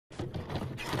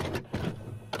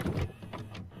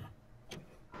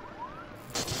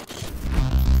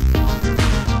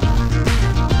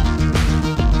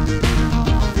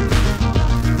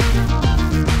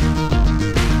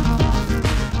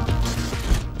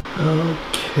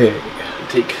Okay,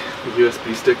 take the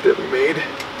USB stick that we made,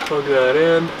 plug that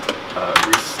in,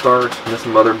 restart this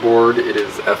motherboard. It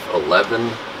is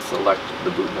F11, select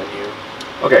the boot menu.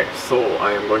 Okay, so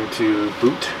I am going to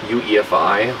boot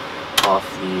UEFI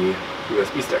off the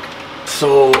USB stick.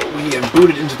 So we have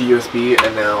booted into the USB,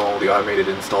 and now the automated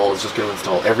install is just going to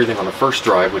install everything on the first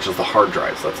drive, which is the hard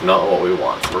drive. So that's not what we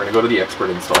want. So we're going to go to the expert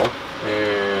install,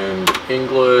 and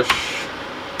English,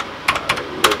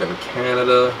 I live in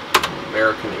Canada,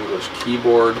 American English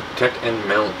keyboard, protect and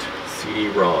mount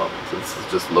CD-ROM. So this is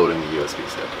just loading the USB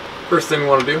stick. First thing we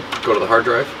want to do, go to the hard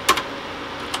drive,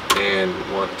 and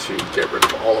we want to get rid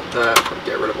of all of that, and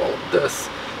get rid of all of this.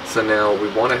 So now we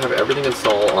want to have everything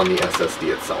installed on the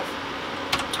SSD itself.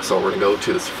 So we're going to go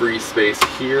to this free space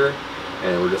here,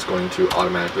 and we're just going to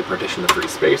automatically partition the free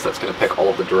space. That's going to pick all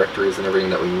of the directories and everything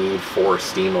that we need for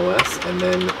SteamOS, and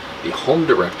then the home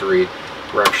directory,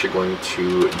 we're actually going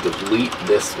to delete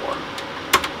this one.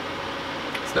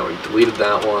 So now we've deleted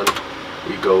that one.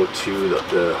 We go to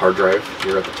the hard drive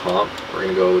here at the top. We're going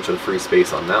to go to the free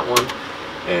space on that one,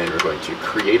 and we're going to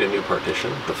create a new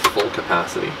partition, the full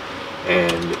capacity.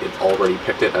 And it's already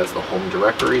picked it as the home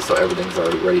directory, so everything's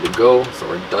already ready to go. So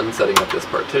we're done setting up this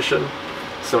partition.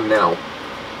 So now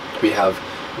we have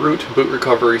root, boot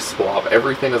recovery, swap,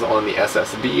 everything is on the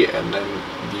SSD, and then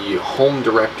the home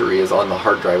directory is on the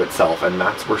hard drive itself, and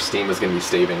that's where Steam is going to be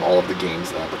saving all of the games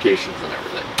and applications and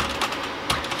everything.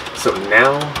 So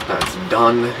now that's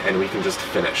done, and we can just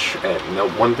finish. And now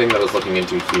one thing that I was looking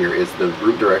into here is the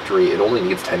root directory. It only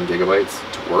needs 10 gigabytes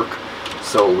to work.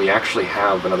 So we actually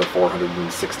have another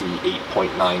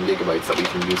 468.9 gigabytes that we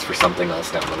can use for something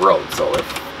else down the road. So if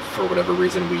for whatever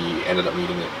reason we ended up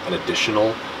needing an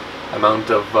additional amount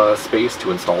of space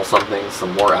to install something,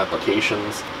 some more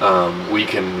applications, we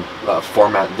can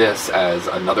format this as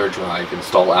another drive,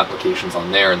 install applications on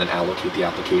there, and then allocate the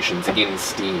applications in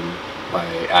Steam by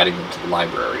adding them to the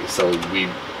library. So we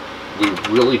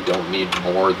really don't need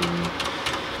more than,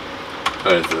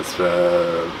 what is this,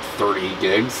 30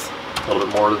 gigs? A little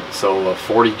bit more, so a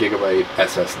 40 gigabyte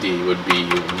SSD would be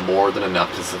more than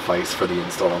enough to suffice for the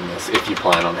install on this if you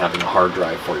plan on having a hard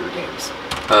drive for your games.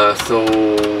 So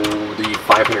the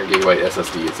 500 gigabyte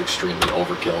SSD is extremely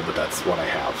overkill, but that's what I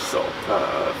have. So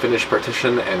finish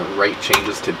partition and write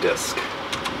changes to disk.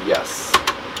 Yes.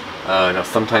 Now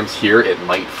sometimes here it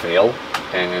might fail,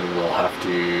 and we'll have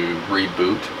to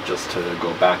reboot just to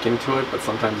go back into it, but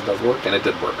sometimes it does work, and it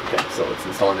did work. Okay, so it's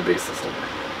installing the base system.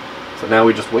 So now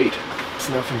we just wait.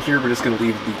 So now from here we're just going to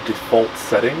leave the default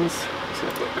settings. Just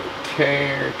going to click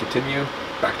OK, continue,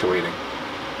 back to waiting.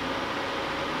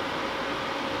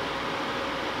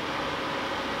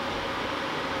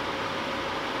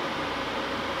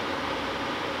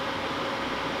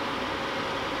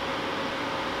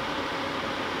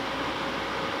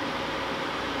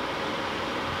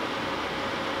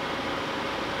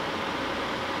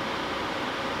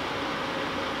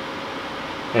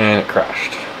 And it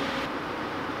crashed.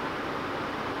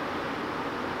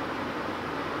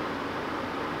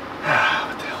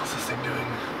 What the hell is this thing doing?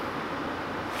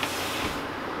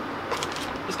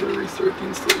 Just gonna restart the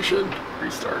installation.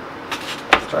 Restart.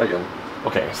 Let's try again.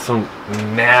 Okay, so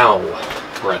now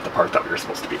we're at the part that we were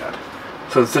supposed to be at.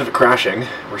 So instead of it crashing,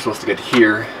 we're supposed to get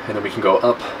here, and then we can go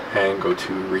up and go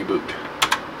to reboot.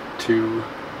 2,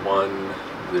 1,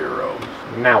 0.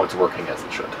 Now it's working as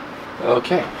it should.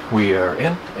 Okay, we are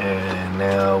in, and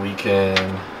now we can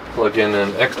plug in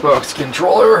an Xbox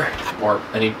controller, or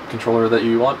any controller that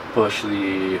you want. Push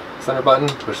the center button,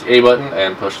 push the A button,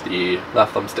 and push the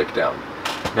left thumbstick down.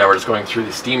 Now we're just going through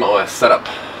the SteamOS setup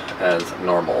as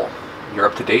normal. You're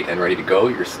up to date and ready to go.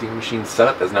 Your Steam machine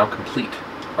setup is now complete.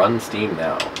 Run Steam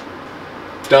now.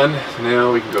 Done.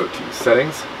 Now we can go to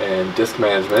settings and disk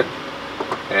management,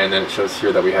 and then it shows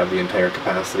here that we have the entire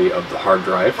capacity of the hard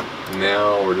drive.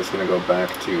 Now we're just going to go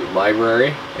back to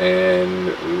library,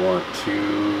 and we want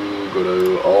to go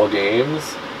to all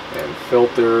games and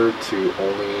filter to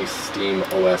only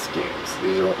SteamOS games.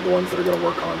 These are the ones that are going to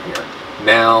work on here.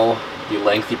 Now the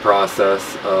lengthy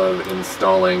process of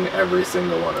installing every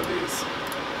single one of these.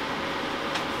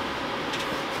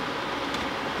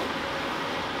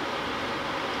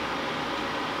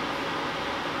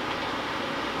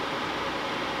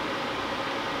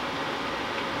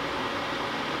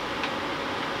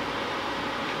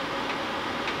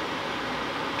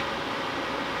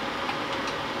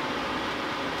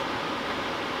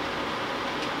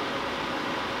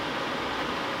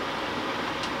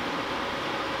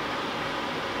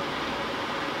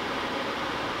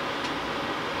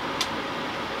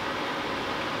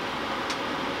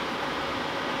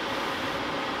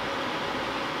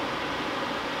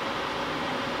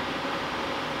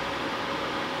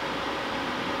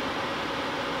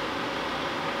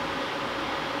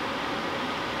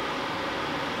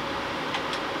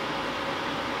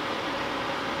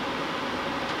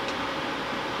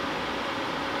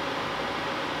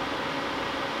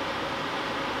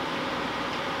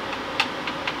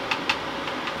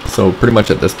 So pretty much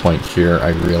at this point here, I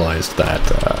realized that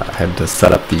I had to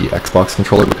set up the Xbox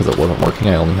controller because it wasn't working.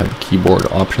 I only had the keyboard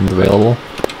options available.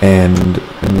 And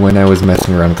when I was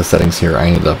messing around with the settings here, I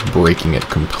ended up breaking it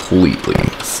completely.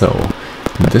 So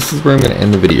this is where I'm going to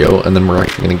end the video, and then we're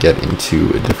actually going to get into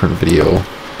a different video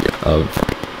of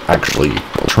actually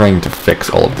trying to fix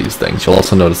all of these things. You'll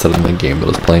also notice that in the game that I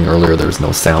was playing earlier, there's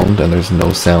no sound, and there's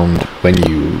no sound when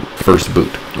you first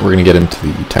boot. We're going to get into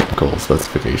the technical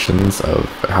specifications of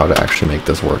how to actually make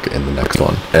this work in the next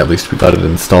one. At least we got it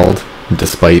installed,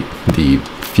 despite the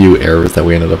few errors that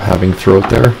we ended up having throughout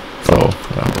there. So,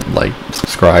 like,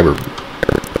 subscribe or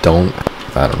don't,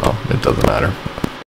 I don't know, it doesn't matter.